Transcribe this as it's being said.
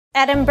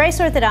At Embrace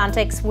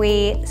Orthodontics,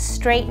 we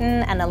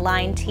straighten and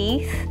align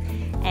teeth,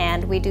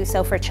 and we do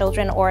so for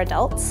children or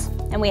adults.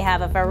 And we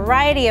have a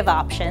variety of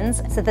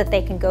options so that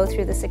they can go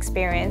through this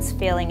experience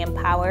feeling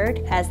empowered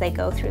as they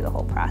go through the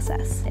whole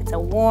process. It's a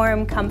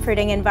warm,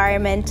 comforting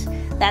environment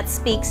that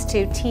speaks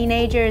to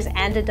teenagers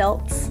and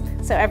adults,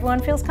 so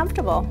everyone feels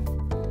comfortable.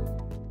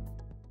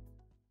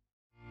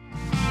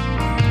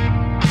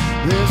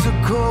 There's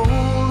a cold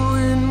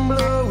wind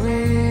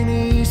blowing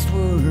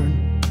eastward,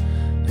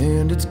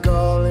 and it's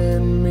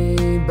calling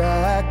me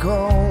back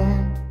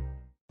home.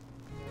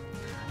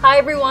 Hi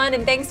everyone,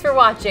 and thanks for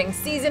watching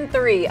Season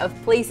 3 of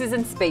Places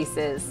and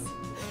Spaces.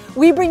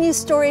 We bring you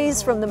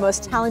stories from the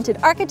most talented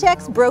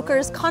architects,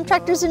 brokers,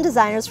 contractors, and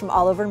designers from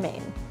all over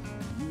Maine.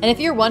 And if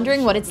you're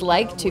wondering what it's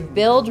like to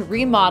build,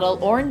 remodel,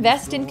 or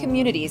invest in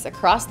communities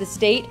across the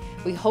state,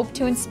 we hope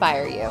to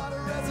inspire you.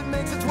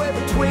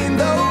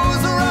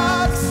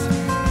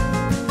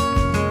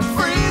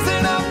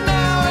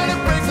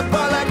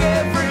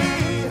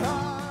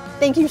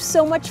 Thank you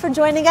so much for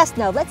joining us.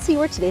 Now let's see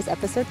where today's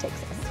episode takes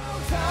us.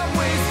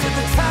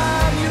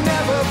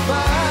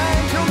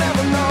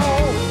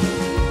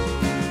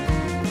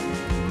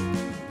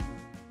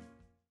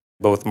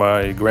 Both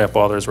my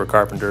grandfathers were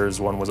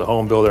carpenters. One was a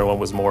home builder and one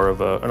was more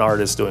of an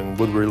artist doing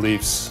wood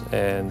reliefs.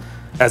 And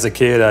as a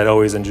kid, I'd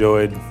always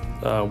enjoyed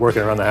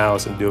working around the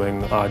house and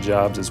doing odd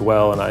jobs as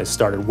well. And I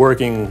started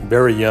working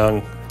very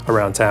young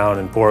around town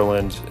in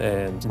Portland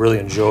and really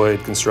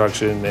enjoyed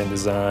construction and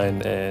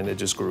design, and it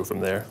just grew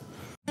from there.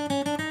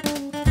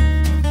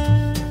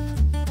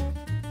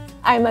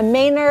 I'm a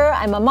Mainer,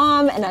 I'm a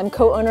mom, and I'm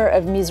co-owner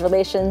of Mies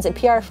Relations, a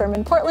PR firm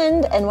in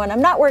Portland. And when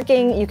I'm not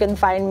working, you can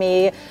find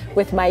me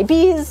with my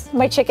bees,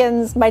 my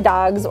chickens, my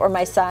dogs, or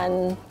my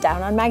son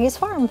down on Maggie's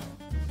farm.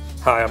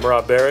 Hi, I'm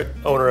Rob Barrett,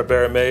 owner of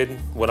Barrett Made.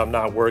 When I'm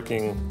not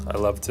working, I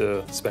love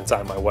to spend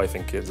time with my wife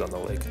and kids on the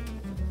lake.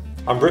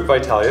 I'm Britt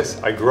Vitalius.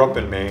 I grew up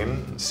in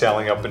Maine,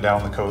 sailing up and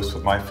down the coast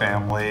with my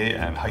family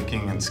and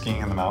hiking and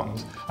skiing in the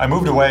mountains. I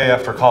moved away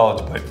after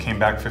college, but came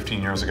back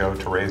 15 years ago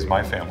to raise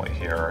my family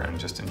here and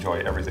just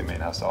enjoy everything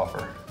Maine has to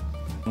offer.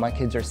 My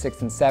kids are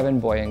 6 and 7,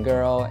 boy and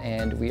girl,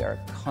 and we are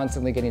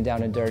constantly getting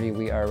down and dirty.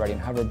 We are riding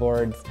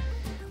hoverboards,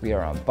 we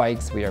are on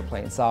bikes, we are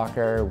playing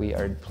soccer, we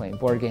are playing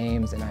board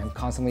games, and I'm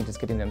constantly just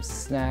getting them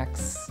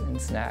snacks and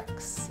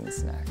snacks and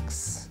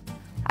snacks.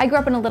 I grew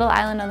up in a little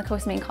island on the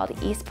coast of Maine called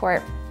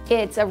Eastport.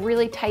 It's a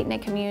really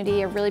tight-knit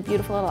community, a really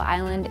beautiful little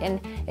island,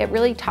 and it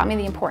really taught me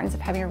the importance of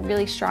having a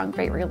really strong,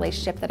 great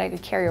relationship that I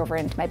could carry over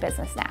into my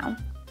business now.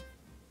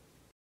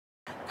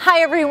 Hi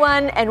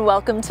everyone, and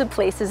welcome to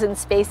Places and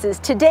Spaces.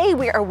 Today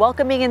we are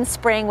welcoming in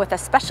spring with a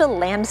special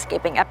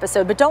landscaping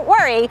episode, but don't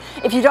worry,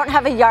 if you don't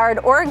have a yard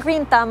or a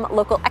green thumb,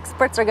 local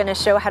experts are going to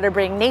show how to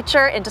bring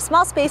nature into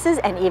small spaces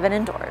and even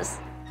indoors.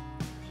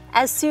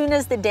 As soon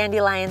as the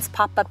dandelions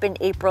pop up in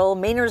April,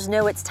 Mainers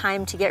know it's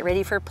time to get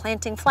ready for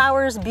planting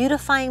flowers,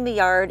 beautifying the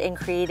yard, and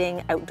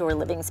creating outdoor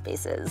living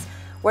spaces.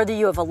 Whether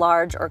you have a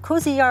large or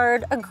cozy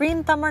yard, a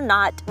green thumb or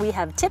not, we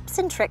have tips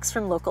and tricks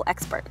from local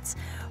experts.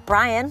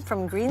 Brian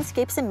from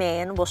Greenscapes of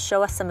Maine will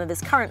show us some of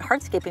his current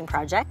hardscaping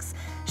projects.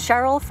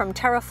 Cheryl from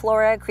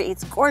TerraFlora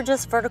creates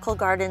gorgeous vertical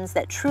gardens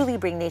that truly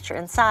bring nature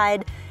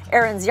inside.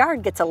 Aaron's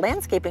yard gets a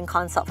landscaping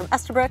consult from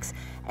Estabrook's,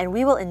 and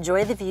we will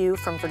enjoy the view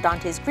from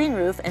Verdante's green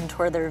roof and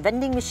tour their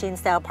vending machine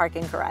style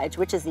parking garage,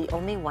 which is the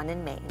only one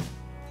in Maine.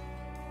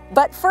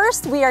 But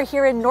first, we are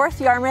here in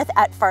North Yarmouth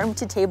at Farm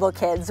to Table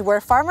Kids,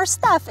 where Farmer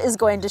Steph is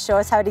going to show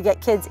us how to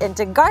get kids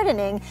into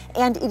gardening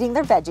and eating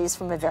their veggies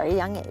from a very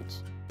young age.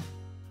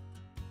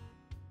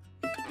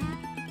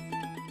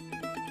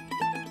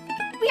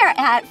 We are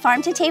at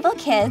Farm to Table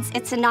Kids.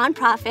 It's a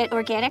nonprofit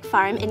organic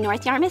farm in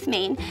North Yarmouth,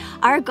 Maine.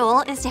 Our goal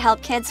is to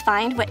help kids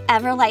find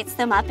whatever lights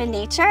them up in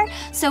nature.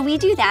 So we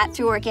do that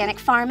through organic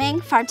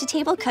farming, farm to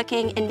table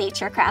cooking, and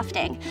nature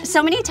crafting.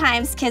 So many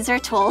times kids are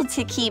told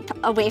to keep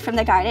away from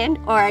the garden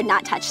or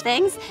not touch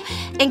things,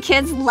 and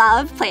kids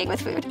love playing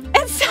with food.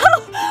 And so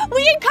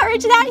we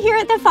encourage that here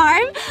at the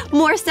farm,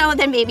 more so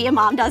than maybe a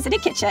mom does in a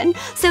kitchen.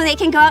 So they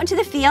can go out into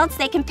the fields,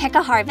 they can pick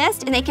a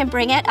harvest, and they can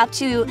bring it up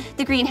to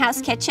the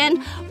greenhouse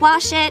kitchen,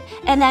 wash it,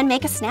 and then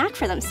make a snack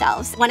for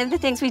themselves. One of the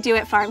things we do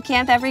at farm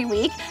camp every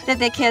week that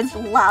the kids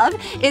love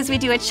is we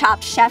do a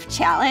chopped chef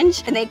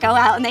challenge, and they go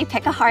out and they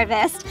pick a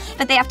harvest,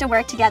 but they have to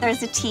work together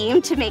as a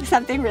team to make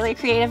something really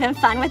creative and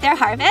fun with their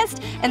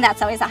harvest, and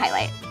that's always a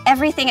highlight.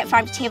 Everything at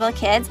Farm to Table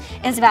Kids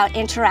is about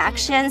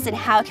interactions and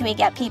how can we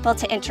get people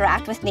to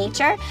interact with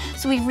nature.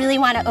 So we really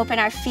want to open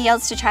our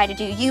fields to try to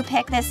do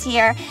U-Pick this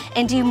year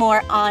and do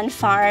more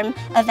on-farm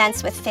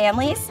events with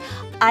families.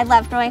 I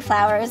love growing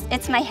flowers.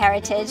 It's my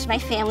heritage. My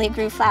family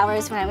grew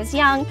flowers when I was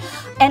young,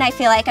 and I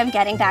feel like I'm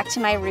getting back to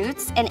my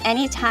roots. And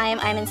anytime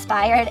I'm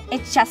inspired,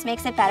 it just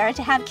makes it better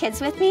to have kids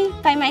with me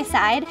by my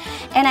side.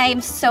 And I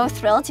am so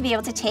thrilled to be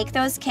able to take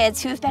those kids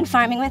who have been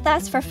farming with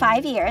us for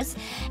 5 years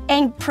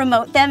and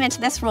promote them into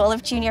this role role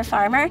of junior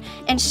farmer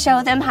and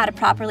show them how to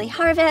properly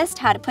harvest,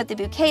 how to put the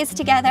bouquets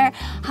together,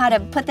 how to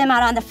put them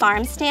out on the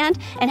farm stand,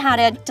 and how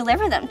to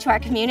deliver them to our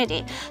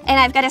community. And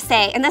I've got to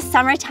say, in the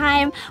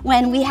summertime,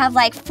 when we have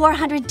like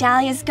 400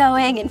 dahlias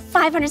going and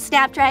 500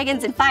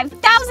 snapdragons and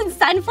 5,000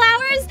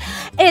 sunflowers,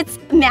 it's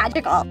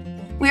magical.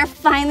 We're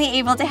finally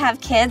able to have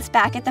kids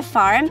back at the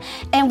farm,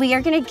 and we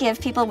are going to give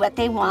people what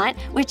they want,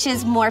 which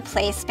is more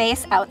play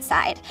space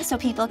outside, so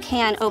people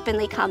can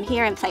openly come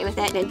here and play with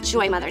it and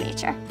enjoy Mother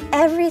Nature.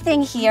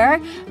 Everything here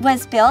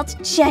was built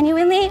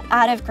genuinely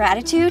out of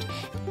gratitude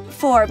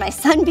for my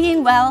son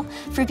being well,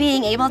 for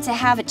being able to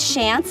have a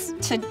chance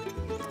to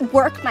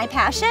work my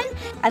passion.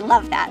 I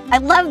love that. I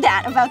love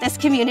that about this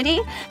community,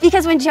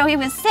 because when Joey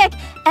was sick,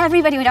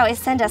 everybody would always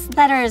send us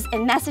letters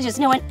and messages.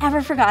 No one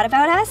ever forgot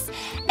about us.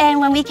 And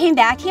when we came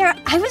back here,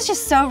 I was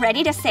just so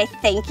ready to say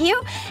thank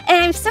you. And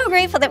I'm so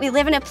grateful that we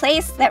live in a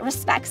place that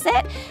respects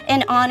it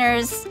and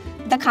honors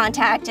the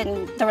contact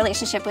and the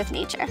relationship with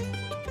nature.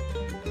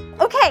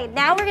 Okay,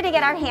 now we're gonna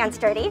get our hands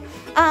dirty.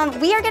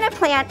 We are gonna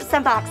plant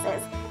some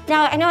boxes.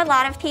 Now, I know a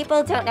lot of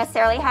people don't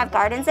necessarily have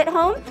gardens at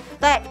home,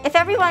 but if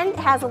everyone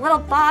has a little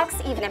box,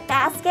 even a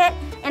basket,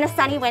 and a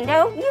sunny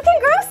window, you can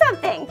grow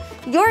something.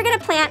 You're gonna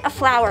plant a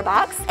flower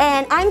box,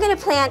 and I'm gonna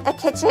plant a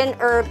kitchen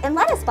herb and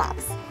lettuce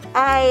box.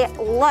 I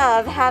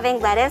love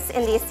having lettuce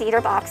in these cedar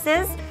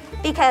boxes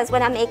because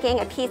when I'm making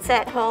a pizza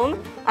at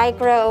home, I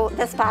grow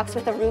this box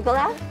with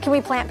arugula. Can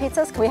we plant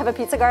pizzas? Can we have a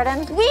pizza garden?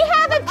 We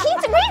have a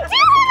pizza, we do have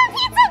a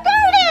pizza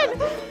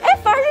garden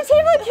at Farm to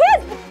Table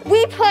Kids.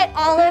 We put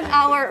all of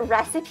our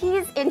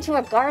recipes into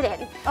a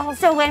garden. Oh.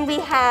 So when we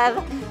have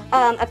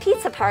a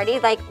pizza party,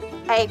 like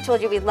I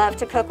told you we love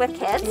to cook with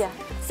kids, yeah.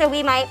 So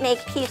we might make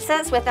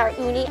pizzas with our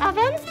uni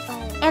oven,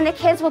 and the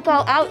kids will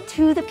go out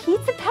to the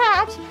pizza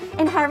patch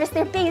and harvest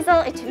their basil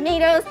and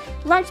tomatoes,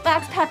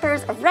 lunchbox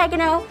peppers,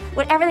 oregano,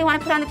 whatever they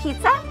want to put on the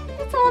pizza.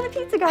 It's all in the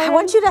pizza garden. I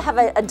want you to have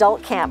an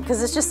adult camp, because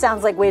this just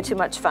sounds like way too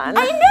much fun.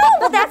 I know,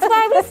 but that's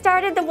why we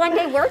started the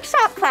one-day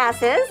workshop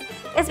classes,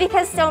 is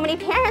because so many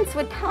parents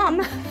would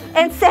come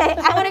and say,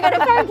 I want to go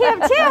to farm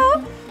camp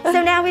too.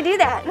 So now we do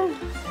that.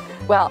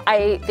 Well,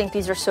 I think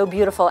these are so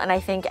beautiful, and I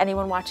think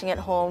anyone watching at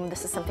home,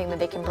 this is something that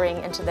they can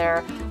bring into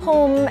their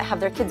home,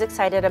 have their kids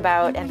excited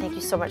about, and thank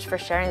you so much for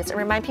sharing this. And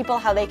remind people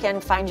how they can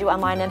find you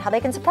online and how they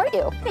can support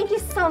you. Thank you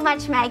so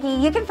much, Maggie.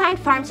 You can find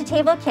Farm to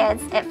Table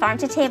Kids at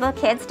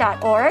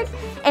farmtotablekids.org.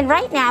 And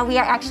right now we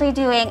are actually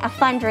doing a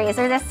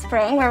fundraiser this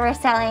spring where we're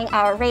selling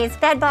our raised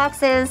bed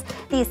boxes,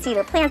 these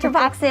cedar planter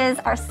boxes,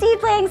 our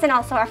seedlings, and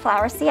also our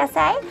flower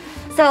CSA.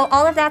 So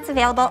all of that's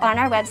available on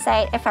our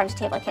website at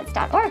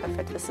farmtotablekids.org.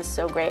 Perfect, this is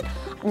so great.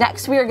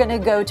 Next, we are going to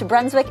go to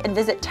Brunswick and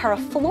visit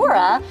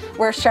TerraFlora,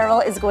 where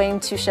Cheryl is going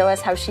to show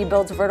us how she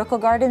builds vertical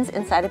gardens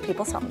inside of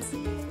people's homes.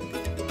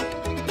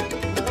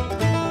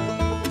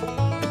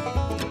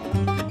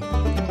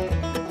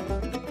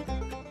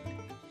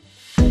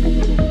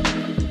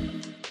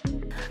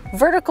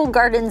 Vertical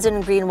gardens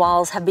and green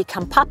walls have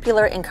become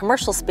popular in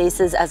commercial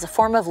spaces as a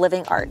form of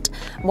living art.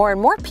 More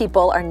and more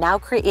people are now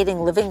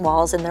creating living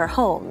walls in their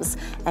homes,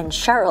 and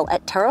Cheryl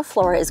at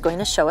TerraFlora is going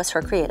to show us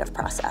her creative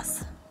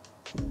process.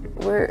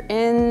 We're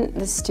in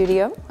the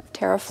studio of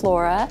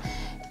TerraFlora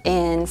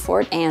in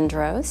Fort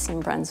Andros in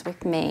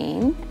Brunswick,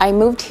 Maine. I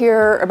moved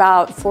here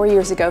about 4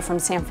 years ago from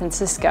San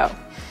Francisco,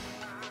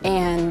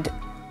 and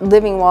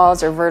living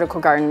walls or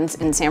vertical gardens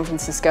in San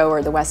Francisco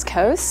or the West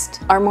Coast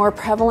are more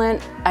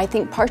prevalent, I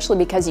think partially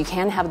because you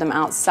can have them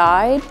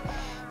outside,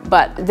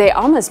 but they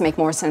almost make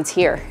more sense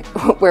here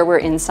where we're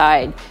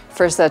inside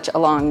for such a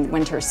long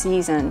winter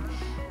season.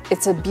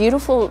 It's a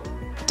beautiful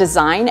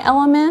design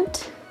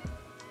element.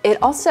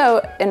 It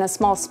also, in a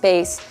small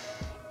space,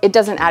 it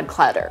doesn't add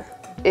clutter.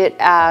 It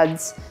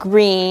adds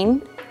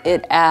green,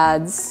 it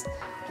adds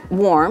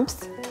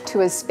warmth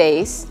to a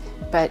space,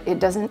 but it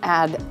doesn't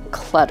add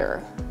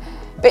clutter.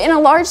 But in a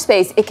large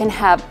space, it can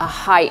have a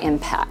high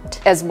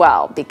impact as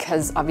well,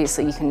 because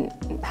obviously you can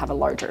have a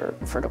larger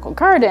vertical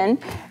garden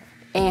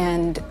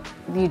and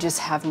you just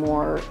have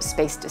more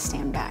space to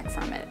stand back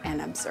from it and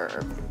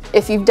observe.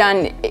 If you've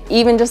done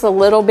even just a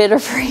little bit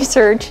of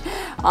research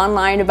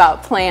online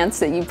about plants,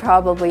 that you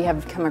probably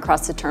have come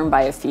across the term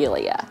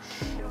biophilia.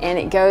 And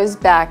it goes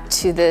back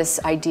to this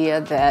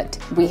idea that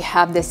we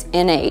have this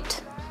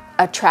innate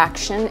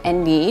attraction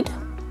and need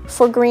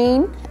for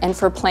green and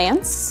for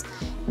plants.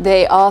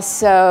 They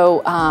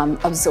also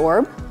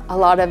absorb a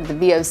lot of the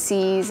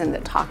VOCs and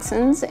the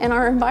toxins in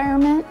our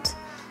environment,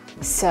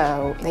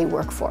 so they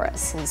work for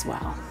us as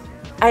well.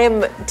 I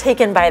am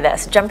taken by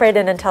this. Jump right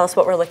in and tell us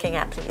what we're looking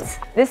at, please.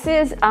 This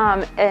is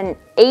an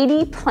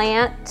 80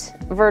 plant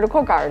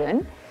vertical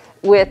garden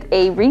with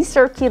a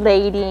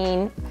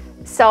recirculating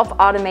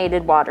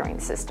self-automated watering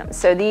system.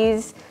 So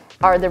these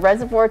are the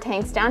reservoir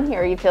tanks down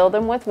here. You fill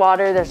them with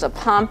water, there's a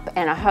pump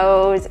and a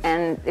hose,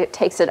 and it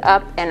takes it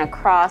up and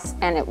across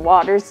and it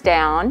waters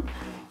down,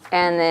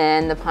 and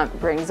then the pump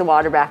brings the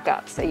water back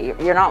up. So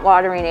you're not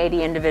watering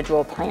 80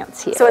 individual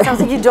plants here. So it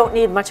sounds like you don't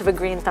need much of a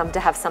green thumb to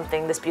have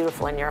something this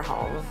beautiful in your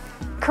home.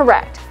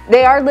 Correct.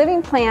 They are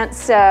living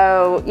plants,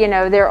 so, you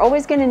know, they're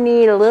always going to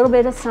need a little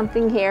bit of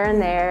something here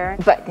and there.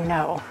 But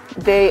no,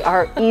 they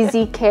are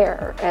easy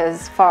care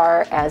as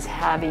far as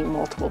having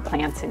multiple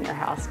plants in your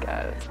house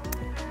goes.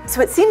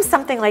 So it seems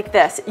something like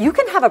this. You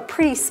can have a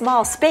pretty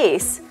small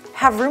space,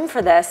 have room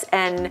for this,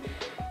 and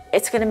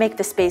it's going to make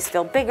the space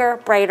feel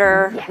bigger,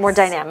 brighter, yes, more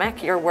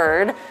dynamic, your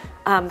word.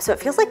 So it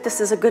feels like this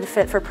is a good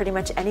fit for pretty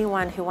much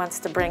anyone who wants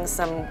to bring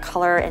some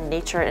color and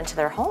nature into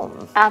their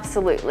home.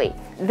 Absolutely.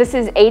 This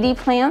is 80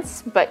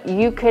 plants, but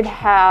you could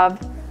have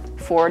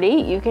 40,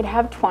 you could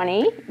have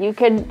 20, you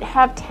could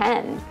have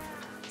 10.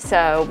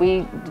 So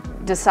we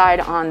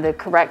decide on the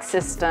correct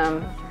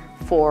system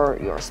for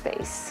your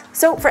space.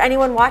 So for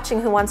anyone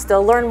watching who wants to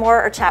learn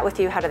more or chat with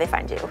you, how do they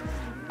find you?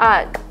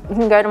 You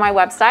can go to my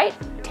website,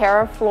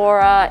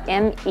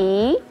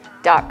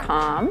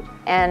 TerraFloraME.com,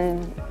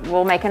 and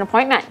we'll make an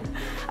appointment.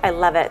 I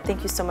love it.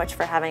 Thank you so much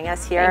for having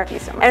us here. Thank you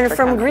so much. And for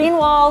from coming. green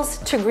walls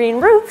to green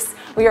roofs,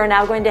 we are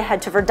now going to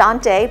head to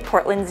Verdante,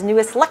 Portland's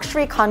newest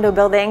luxury condo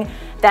building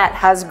that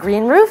has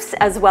green roofs,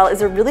 as well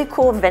as a really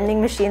cool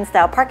vending machine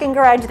style parking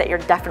garage that you're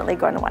definitely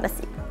going to want to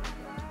see.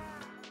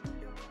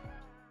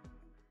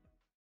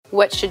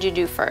 What should you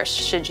do first?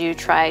 Should you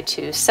try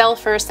to sell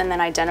first and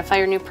then identify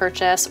your new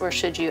purchase, or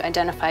should you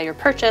identify your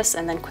purchase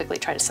and then quickly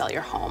try to sell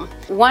your home?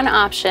 One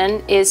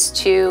option is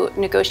to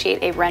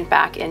negotiate a rent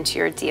back into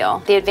your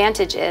deal. The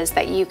advantage is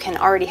that you can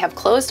already have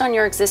closed on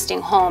your existing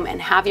home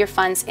and have your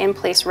funds in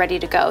place ready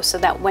to go, so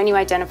that when you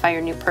identify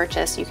your new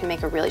purchase, you can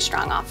make a really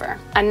strong offer.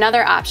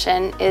 Another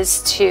option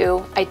is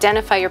to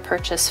identify your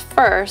purchase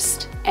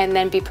first and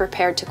then be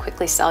prepared to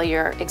quickly sell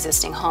your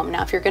existing home.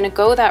 Now, if you're going to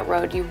go that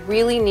road, you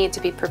really need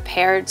to be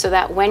prepared so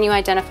that when you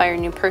identify your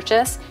new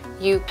purchase,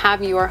 you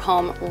have your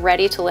home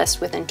ready to list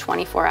within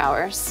 24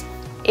 hours.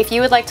 If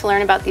you would like to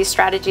learn about these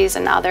strategies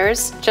and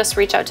others, just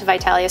reach out to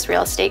Vitalius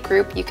Real Estate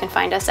Group. You can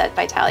find us at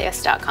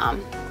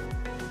vitalius.com.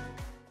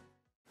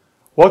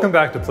 Welcome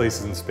back to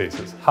Places and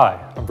Spaces. Hi,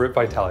 I'm Britt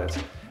Vitalius,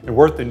 and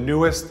we're at the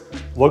newest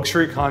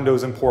luxury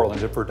condos in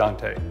Portland at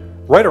Verdante,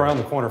 right around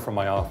the corner from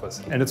my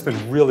office. And it's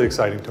been really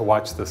exciting to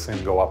watch this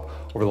thing go up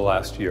over the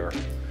last year.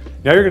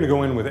 Now you're going to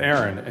go in with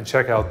Erin and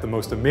check out the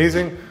most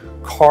amazing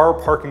car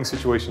parking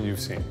situation you've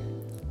seen.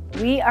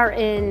 We are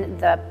in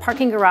the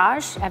parking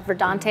garage at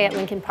Verdante at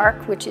Lincoln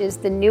Park, which is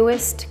the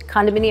newest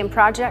condominium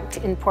project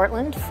in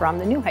Portland from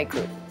the New Height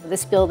Group.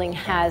 This building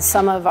has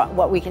some of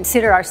what we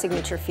consider our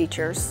signature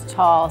features: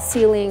 tall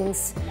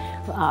ceilings,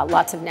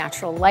 lots of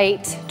natural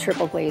light,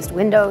 triple glazed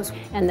windows,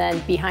 and then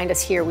behind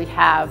us here we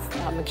have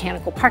a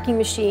mechanical parking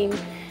machine.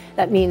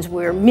 That means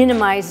we're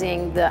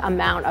minimizing the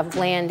amount of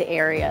land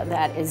area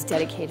that is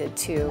dedicated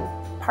to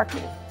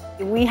parking.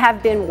 We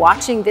have been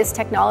watching this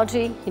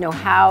technology,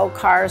 how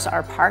cars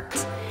are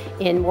parked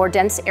in more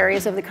dense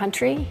areas of the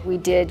country. We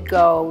did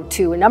go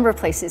to a number of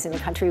places in the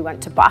country. We went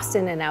to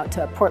Boston and out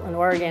to Portland,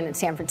 Oregon and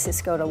San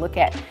Francisco to look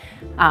at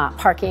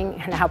parking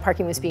and how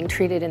parking was being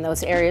treated in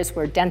those areas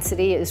where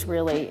density is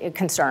really a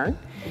concern.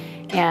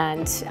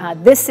 And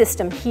this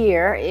system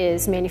here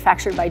is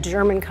manufactured by a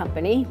German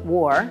company,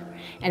 War,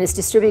 and is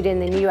distributed in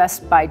the US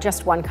by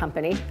just one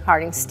company,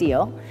 Harding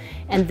Steel,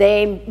 and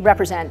they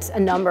represent a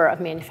number of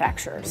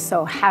manufacturers.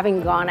 So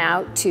having gone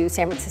out to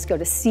San Francisco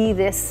to see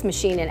this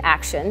machine in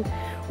action,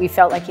 we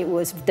felt like it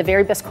was the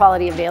very best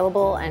quality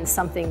available and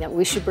something that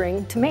we should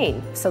bring to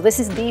Maine. So this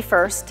is the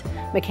first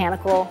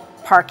mechanical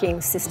parking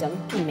system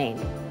in Maine.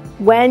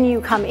 When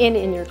you come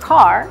in your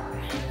car,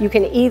 you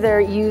can either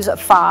use a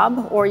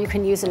fob or you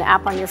can use an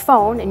app on your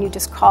phone and you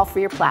just call for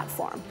your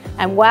platform.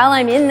 And while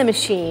I'm in the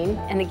machine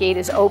and the gate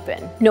is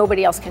open,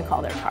 nobody else can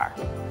call their car.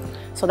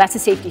 So that's a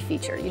safety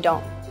feature.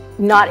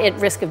 Not at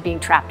risk of being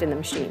trapped in the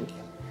machine.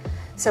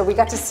 So we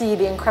got to see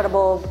the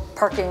incredible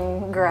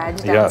parking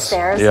garage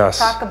downstairs. Yes.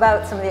 Talk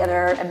about some of the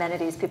other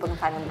amenities people can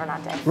find in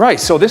Verdante. Right,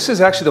 so this is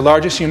actually the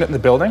largest unit in the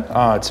building.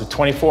 It's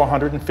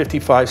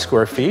 2,455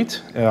 square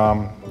feet.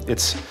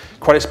 It's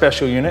quite a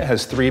special unit,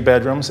 has 3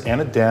 bedrooms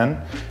and a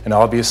den, and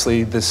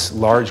obviously this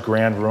large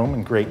grand room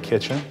and great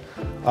kitchen.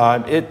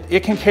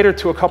 It can cater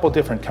to a couple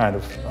different kind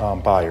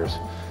of buyers.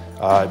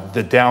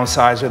 The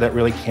downsizer that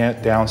really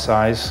can't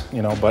downsize,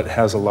 but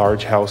has a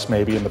large house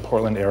maybe in the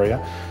Portland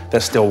area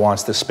that still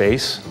wants the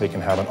space. They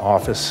can have an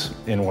office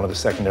in one of the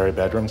secondary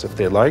bedrooms if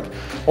they'd like,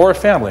 or a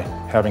family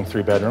having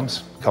 3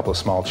 bedrooms, a couple of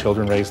small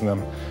children, raising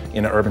them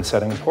in an urban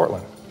setting in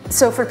Portland.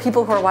 So for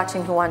people who are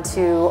watching who want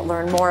to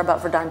learn more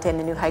about Verdante and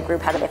the New Height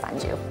Group, how do they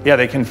find you? Yeah,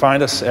 they can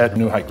find us at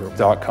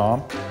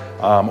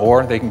newheightgroup.com,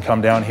 or they can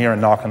come down here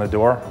and knock on the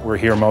door. We're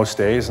here most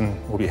days and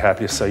we'll be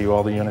happy to sell you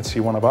all the units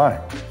you want to buy.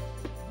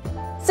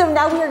 So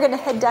now we are going to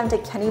head down to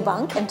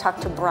Kennebunk and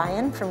talk to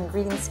Brian from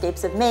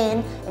Greenscapes of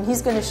Maine, and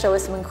he's going to show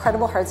us some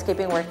incredible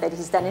hardscaping work that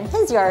he's done in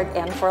his yard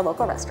and for a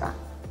local restaurant.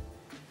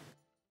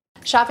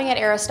 Shopping at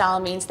Aristotle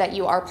means that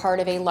you are part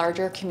of a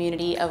larger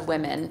community of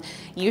women.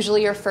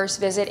 Usually your first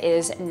visit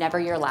is never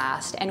your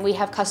last, and we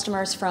have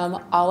customers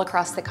from all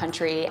across the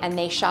country, and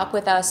they shop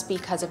with us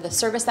because of the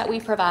service that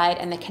we provide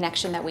and the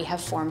connection that we have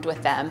formed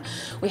with them.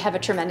 We have a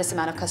tremendous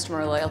amount of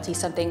customer loyalty,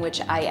 something which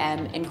I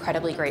am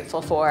incredibly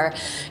grateful for.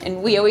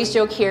 And we always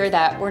joke here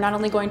that we're not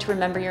only going to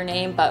remember your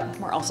name, but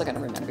we're also going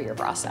to remember your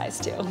bra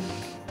size too.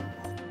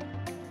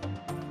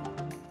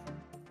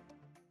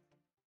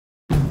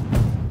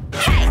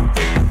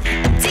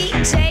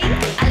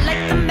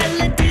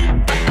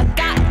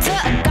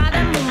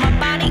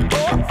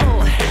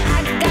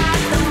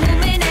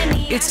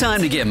 It's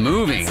time to get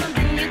moving.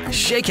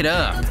 Shake it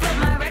up.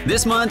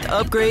 This month,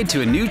 upgrade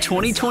to a new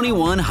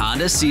 2021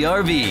 Honda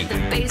CR-V.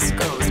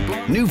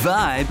 New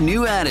vibe,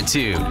 new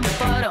attitude.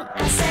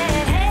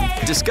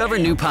 Discover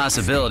new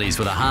possibilities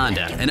with a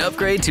Honda and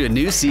upgrade to a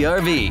new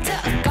CR-V.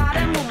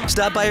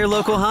 Stop by your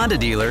local Honda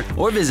dealer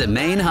or visit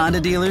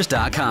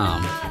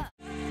MaineHondaDealers.com.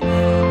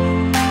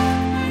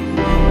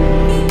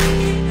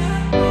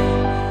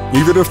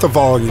 Even if the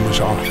volume is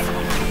off,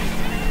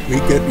 we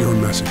get your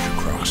message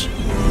across.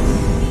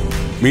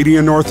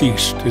 Media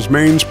Northeast is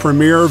Maine's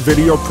premier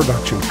video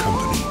production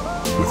company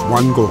with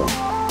one goal: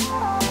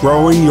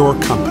 growing your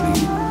company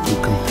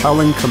through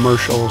compelling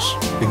commercials,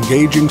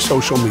 engaging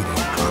social media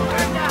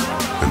content,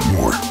 and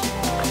more.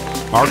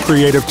 Our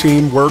creative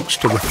team works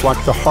to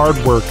reflect the hard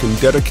work and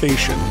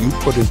dedication you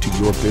put into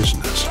your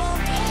business.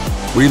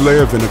 We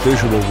live in a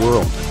visual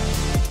world.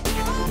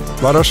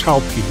 Let us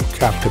help you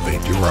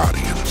captivate your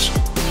audience.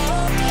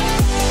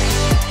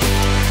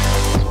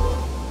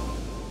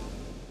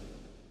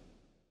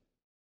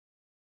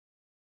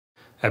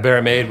 At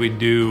Barrett-Made, we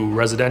do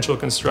residential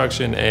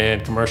construction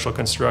and commercial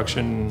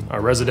construction.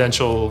 Our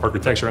residential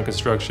architecture and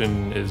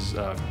construction is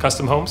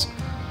custom homes.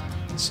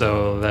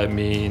 So that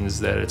means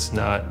that it's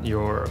not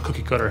your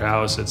cookie cutter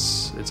house,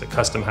 it's a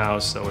custom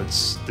house, so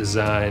it's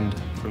designed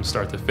from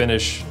start to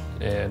finish.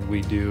 And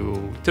we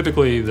do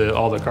typically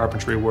all the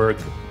carpentry work,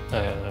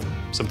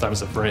 sometimes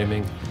the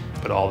framing,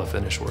 but all the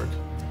finish work.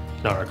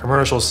 Now, on our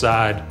commercial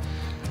side,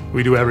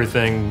 we do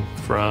everything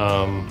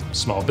from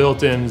small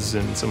built-ins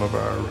and some of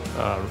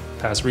our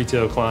past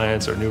retail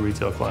clients, our new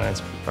retail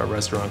clients, our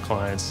restaurant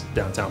clients,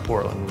 downtown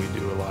Portland. We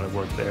do a lot of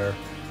work there,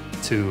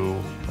 to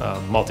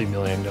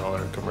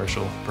multi-million-dollar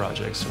commercial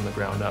projects from the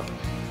ground up.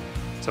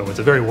 So it's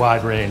a very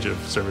wide range of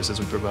services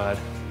we provide.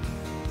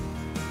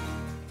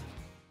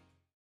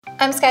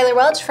 I'm Skylar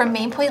Welch from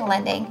Maine Point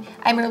Lending.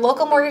 I'm your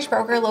local mortgage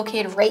broker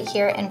located right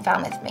here in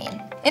Falmouth,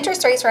 Maine.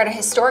 Interest rates are at a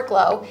historic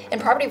low and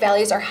property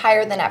values are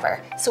higher than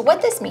ever. So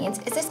what this means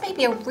is this may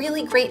be a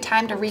really great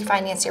time to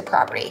refinance your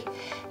property.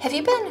 Have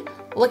you been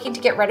looking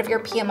to get rid of your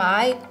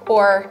PMI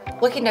or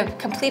looking to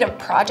complete a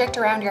project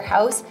around your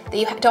house that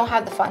you don't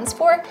have the funds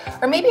for?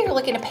 Or maybe you're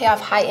looking to pay off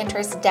high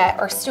interest debt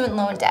or student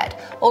loan debt.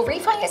 Well,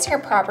 refinancing your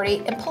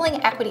property and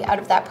pulling equity out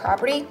of that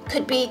property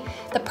could be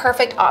the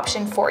perfect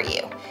option for you.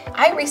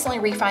 I recently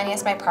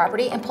refinanced my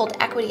property and pulled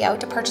equity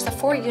out to purchase a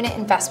 4-unit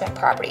investment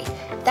property.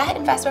 That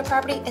investment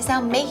property is now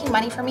making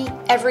money for me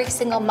every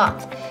single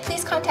month.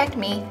 Please contact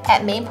me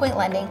at Maine Point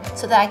Lending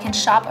so that I can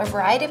shop a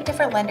variety of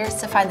different lenders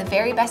to find the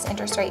very best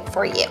interest rate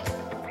for you.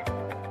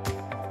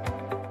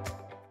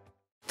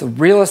 The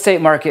real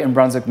estate market in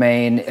Brunswick,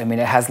 Maine,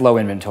 it has low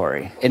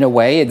inventory. In a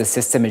way, the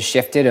system has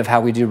shifted of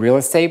how we do real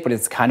estate, but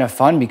it's kind of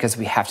fun because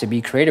we have to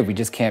be creative. We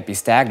just can't be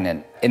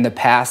stagnant. In the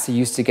past, you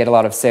used to get a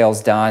lot of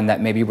sales done that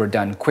maybe were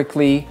done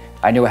quickly.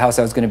 I knew a house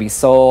that was going to be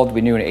sold.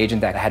 We knew an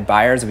agent that had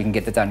buyers. We can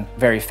get that done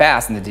very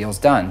fast and the deal's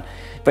done.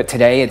 But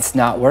today, it's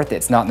not worth it.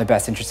 It's not in the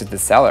best interest of the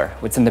seller.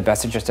 What's in the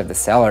best interest of the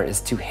seller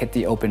is to hit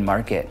the open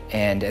market.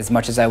 And as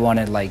much as I want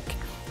to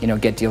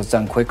get deals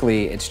done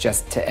quickly, it's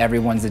just to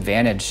everyone's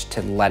advantage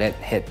to let it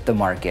hit the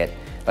market.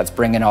 Let's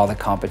bring in all the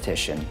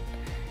competition,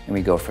 and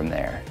we go from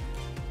there.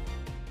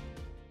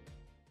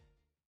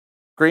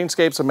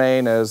 Greenscapes of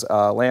Maine is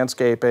a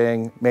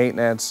landscaping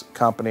maintenance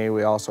company.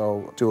 We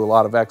also do a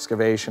lot of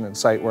excavation and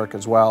site work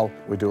as well.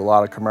 We do a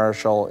lot of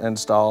commercial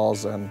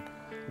installs, and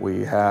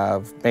we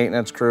have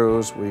maintenance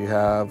crews, we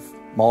have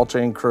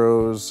mulching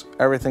crews,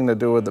 everything to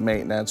do with the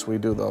maintenance. We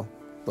do the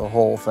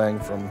whole thing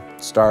from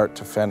start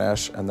to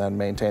finish and then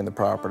maintain the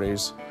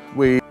properties.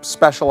 We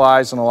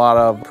specialize in a lot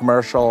of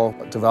commercial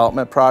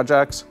development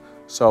projects.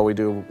 So we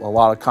do a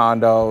lot of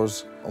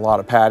condos, a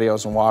lot of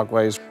patios and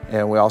walkways,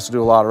 and we also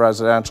do a lot of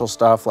residential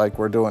stuff like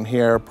we're doing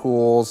here: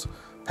 pools,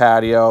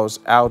 patios,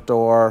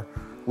 outdoor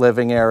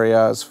living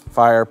areas,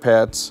 fire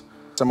pits.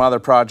 Some other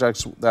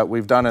projects that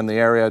we've done in the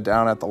area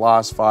down at the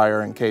Lost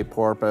Fire in Cape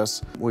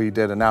Porpoise, we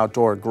did an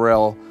outdoor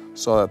grill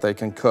so that they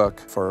can cook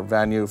for a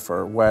venue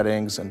for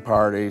weddings and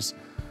parties.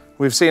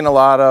 We've seen a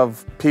lot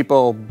of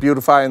people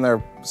beautifying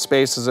their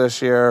spaces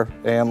this year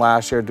and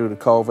last year due to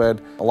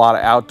COVID. A lot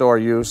of outdoor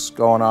use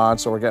going on,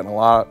 so we're getting a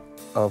lot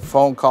of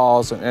phone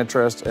calls and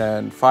interest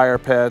in fire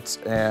pits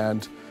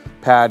and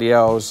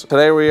patios.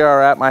 Today we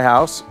are at my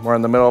house. We're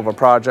in the middle of a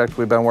project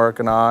we've been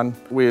working on.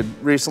 We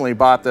had recently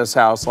bought this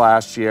house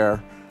last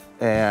year,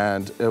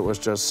 and it was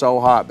just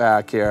so hot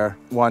back here.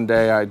 One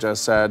day I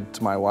just said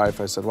to my wife,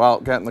 I said, well,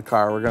 get in the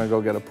car, we're gonna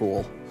go get a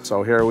pool.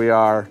 So here we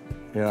are,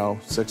 you know,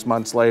 6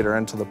 months later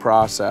into the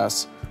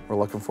process. We're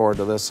looking forward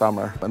to this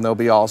summer. And there'll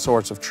be all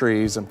sorts of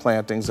trees and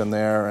plantings in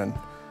there, and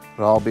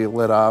it'll all be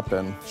lit up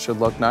and should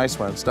look nice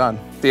when it's done.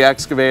 The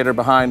excavator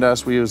behind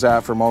us, we use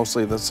that for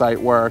mostly the site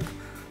work,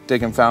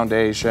 digging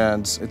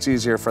foundations. It's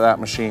easier for that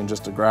machine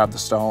just to grab the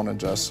stone and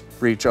just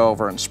reach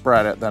over and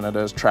spread it than it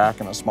is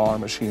tracking a smaller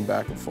machine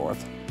back and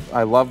forth.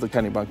 I love the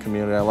Kennebunk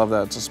community. I love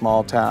that it's a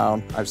small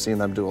town. I've seen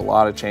them do a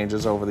lot of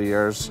changes over the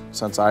years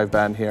since I've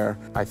been here.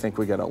 I think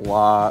we get a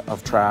lot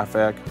of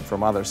traffic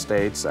from other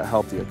states that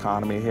help the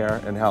economy here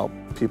and help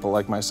people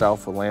like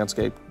myself with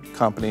landscape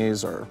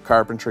companies or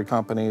carpentry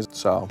companies.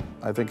 So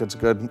I think it's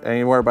good.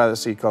 Anywhere by the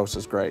seacoast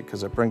is great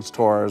because it brings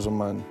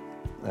tourism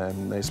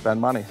and they spend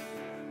money.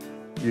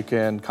 You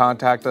can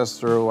contact us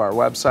through our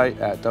website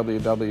at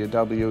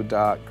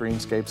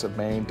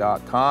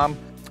www.greenscapesofmaine.com.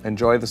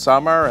 Enjoy the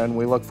summer, and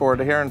we look forward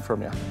to hearing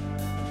from you.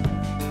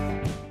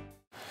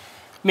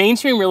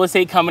 Mainstream Real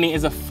Estate Company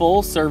is a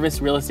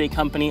full-service real estate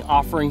company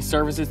offering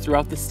services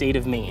throughout the state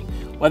of Maine.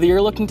 Whether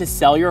you're looking to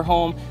sell your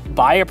home,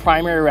 buy a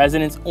primary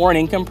residence, or an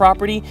income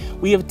property,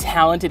 we have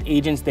talented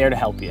agents there to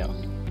help you.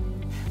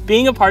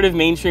 Being a part of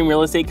Mainstream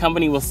Real Estate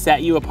Company will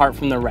set you apart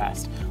from the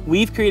rest.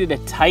 We've created a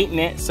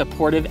tight-knit,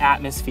 supportive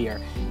atmosphere,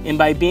 and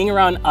by being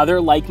around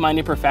other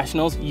like-minded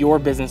professionals, your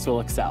business will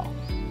excel.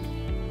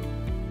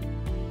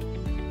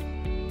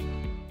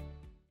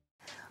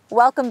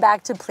 Welcome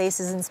back to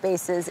Places and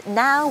Spaces.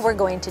 Now we're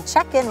going to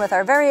check in with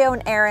our very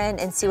own Erin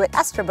and see what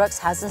Estabrook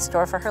has in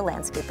store for her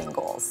landscaping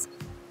goals.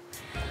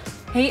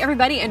 Hey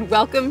everybody, and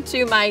welcome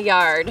to my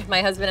yard.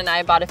 My husband and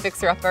I bought a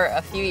fixer-upper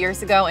a few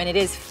years ago, and it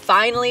is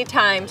finally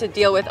time to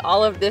deal with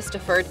all of this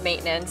deferred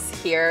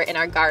maintenance here in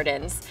our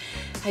gardens.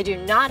 I do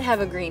not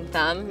have a green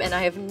thumb, and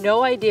I have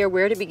no idea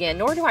where to begin,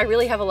 nor do I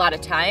really have a lot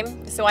of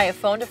time. So I have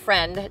phoned a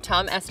friend,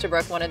 Tom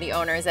Estabrook, one of the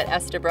owners at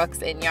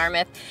Estabrook's in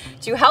Yarmouth,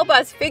 to help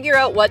us figure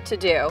out what to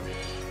do.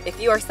 If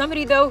you are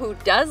somebody though who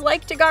does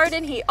like to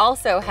garden, he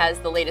also has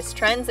the latest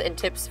trends and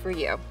tips for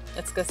you.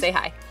 Let's go say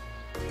hi.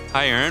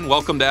 Hi Erin,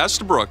 welcome to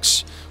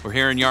Estabrook's. We're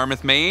here in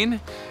Yarmouth, Maine,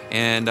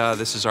 and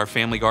this is our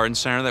family garden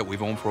center that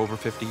we've owned for over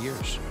 50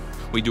 years.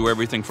 We do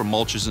everything from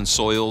mulches and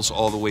soils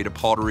all the way to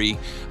pottery,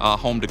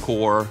 home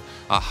decor.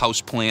 House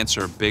plants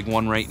are a big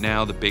one right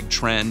now, the big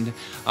trend.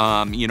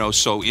 You know,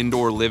 so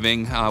indoor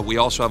living. We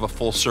also have a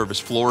full service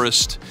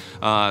florist.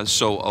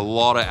 So a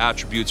lot of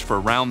attributes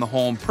for around the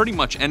home. Pretty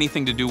much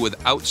anything to do with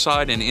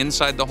outside and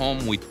inside the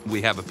home,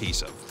 we have a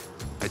piece of.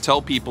 I tell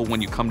people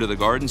when you come to the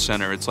garden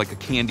center, it's like a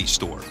candy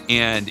store.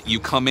 And you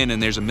come in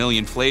and there's a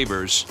million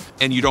flavors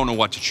and you don't know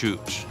what to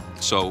choose.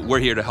 So we're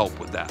here to help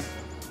with that.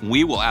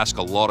 We will ask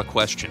a lot of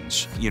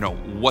questions. You know,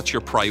 what's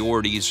your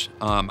priorities?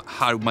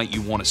 How might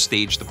you want to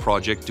stage the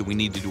project? Do we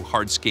need to do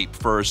hardscape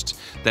first,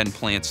 then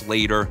plants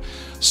later?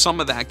 Some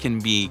of that can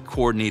be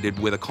coordinated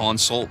with a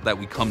consult that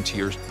we come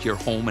to your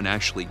home and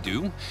actually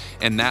do,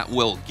 and that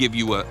will give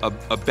you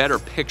a better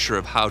picture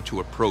of how to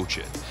approach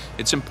it.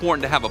 It's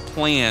important to have a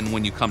plan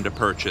when you come to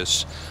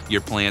purchase your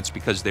plants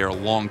because they're a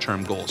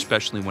long-term goal,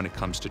 especially when it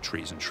comes to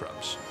trees and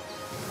shrubs.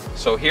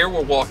 So here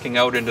we're walking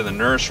out into the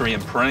nursery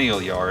and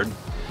perennial yard.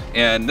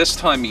 And this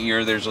time of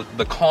year,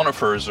 the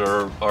conifers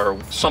are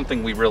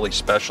something we really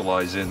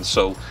specialize in.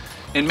 So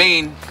in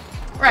Maine,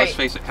 let's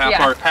face it,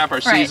 half our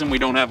season we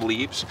don't have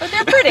leaves. But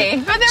they're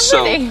pretty,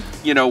 So,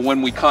 you know,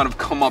 when we kind of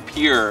come up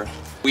here,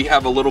 we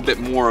have a little bit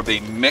more of a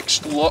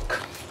mixed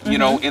look, you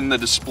know, in the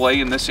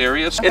display in this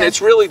area. Okay. And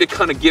it's really to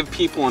kind of give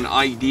people an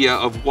idea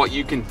of what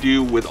you can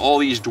do with all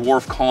these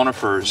dwarf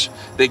conifers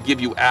that give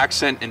you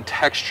accent and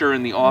texture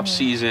in the off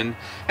season.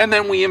 And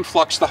then we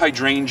influx the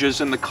hydrangeas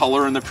and the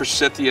color and the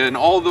forsythia and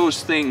all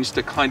those things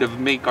to kind of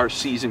make our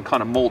season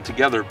kind of mold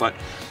together. But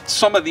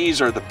some of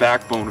these are the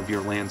backbone of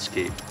your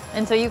landscape.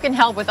 And so you can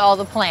help with all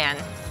the plan.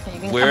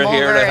 You can We're come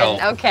here over to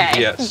help. And, okay,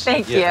 yes.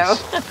 Thank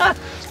yes. you.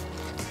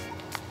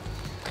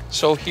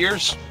 So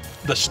here's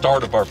the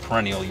start of our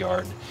perennial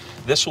yard.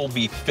 This will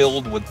be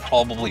filled with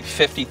probably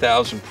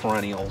 50,000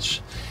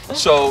 perennials.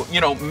 So, you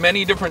know,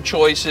 many different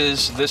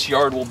choices. This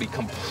yard will be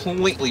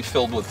completely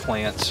filled with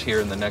plants here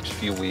in the next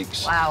few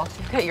weeks. Wow,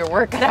 you've got your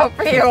work cut out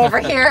for you over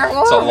here.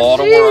 It's a lot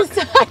of work.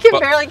 I can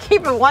barely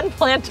keep it one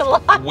plant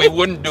alive. We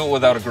wouldn't do it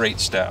without a great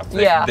staff.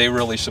 They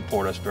really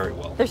support us very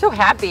well. They're so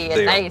happy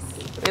and nice.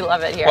 We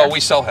love it here. Well,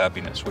 we sell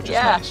happiness, which is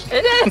nice.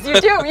 It is,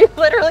 you do, you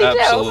literally do.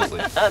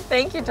 Absolutely.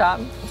 Thank you,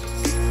 Tom.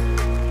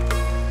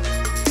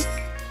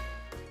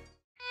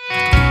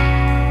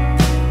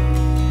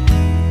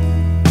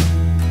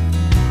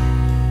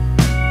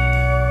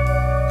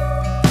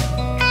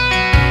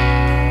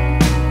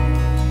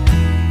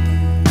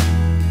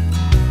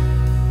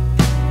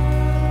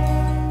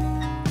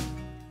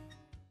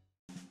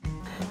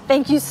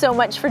 Thank you so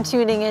much for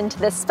tuning in to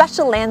this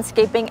special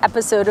landscaping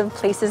episode of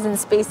Places and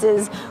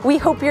Spaces. We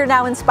hope you're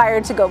now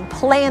inspired to go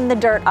play in the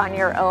dirt on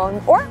your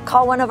own or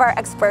call one of our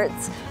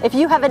experts. If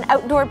you have an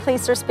outdoor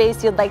place or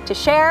space you'd like to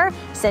share,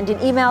 send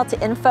an email to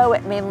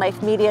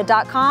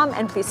info@mainelifemedia.com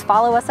and please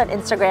follow us on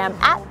Instagram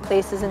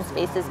 @Places and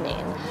Spaces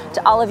Maine.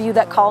 To all of you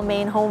that call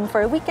Maine home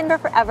for a weekend or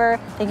forever,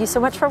 thank you so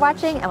much for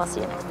watching and we'll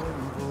see you next time.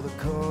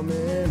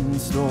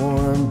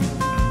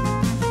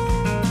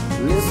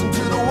 Listen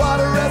to the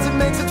water as it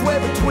makes its way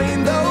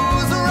between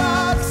those